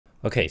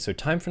Okay, so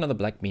time for another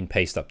black bean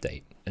paste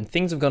update. And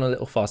things have gone a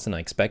little faster than I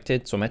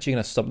expected, so I'm actually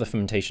going to stop the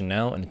fermentation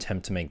now and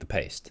attempt to make the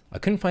paste. I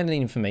couldn't find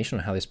any information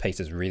on how this paste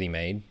is really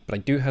made, but I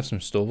do have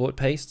some store-bought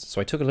paste,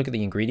 so I took a look at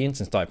the ingredients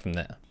and started from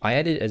there. I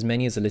added as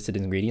many as the listed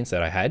ingredients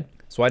that I had.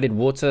 So I added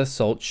water,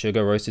 salt,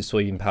 sugar, roasted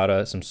soybean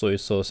powder, some soy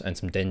sauce, and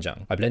some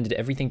doenjang. I blended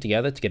everything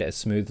together to get it as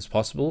smooth as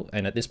possible,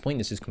 and at this point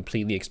this is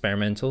completely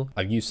experimental.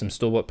 I've used some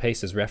store-bought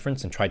paste as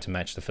reference and tried to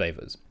match the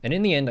flavors. And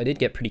in the end I did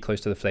get pretty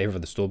close to the flavor of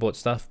the store-bought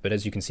stuff, but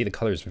as you can see the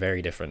color is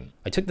very different.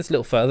 I took this a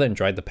little further and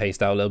dried the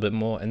paste out a little bit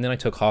more, and then I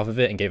took half of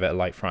it and gave it a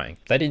light frying.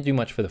 That didn't do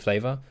much for the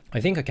flavor. I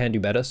think I can do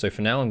better, so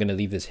for now I'm going to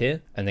leave this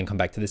here and then come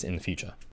back to this in the future.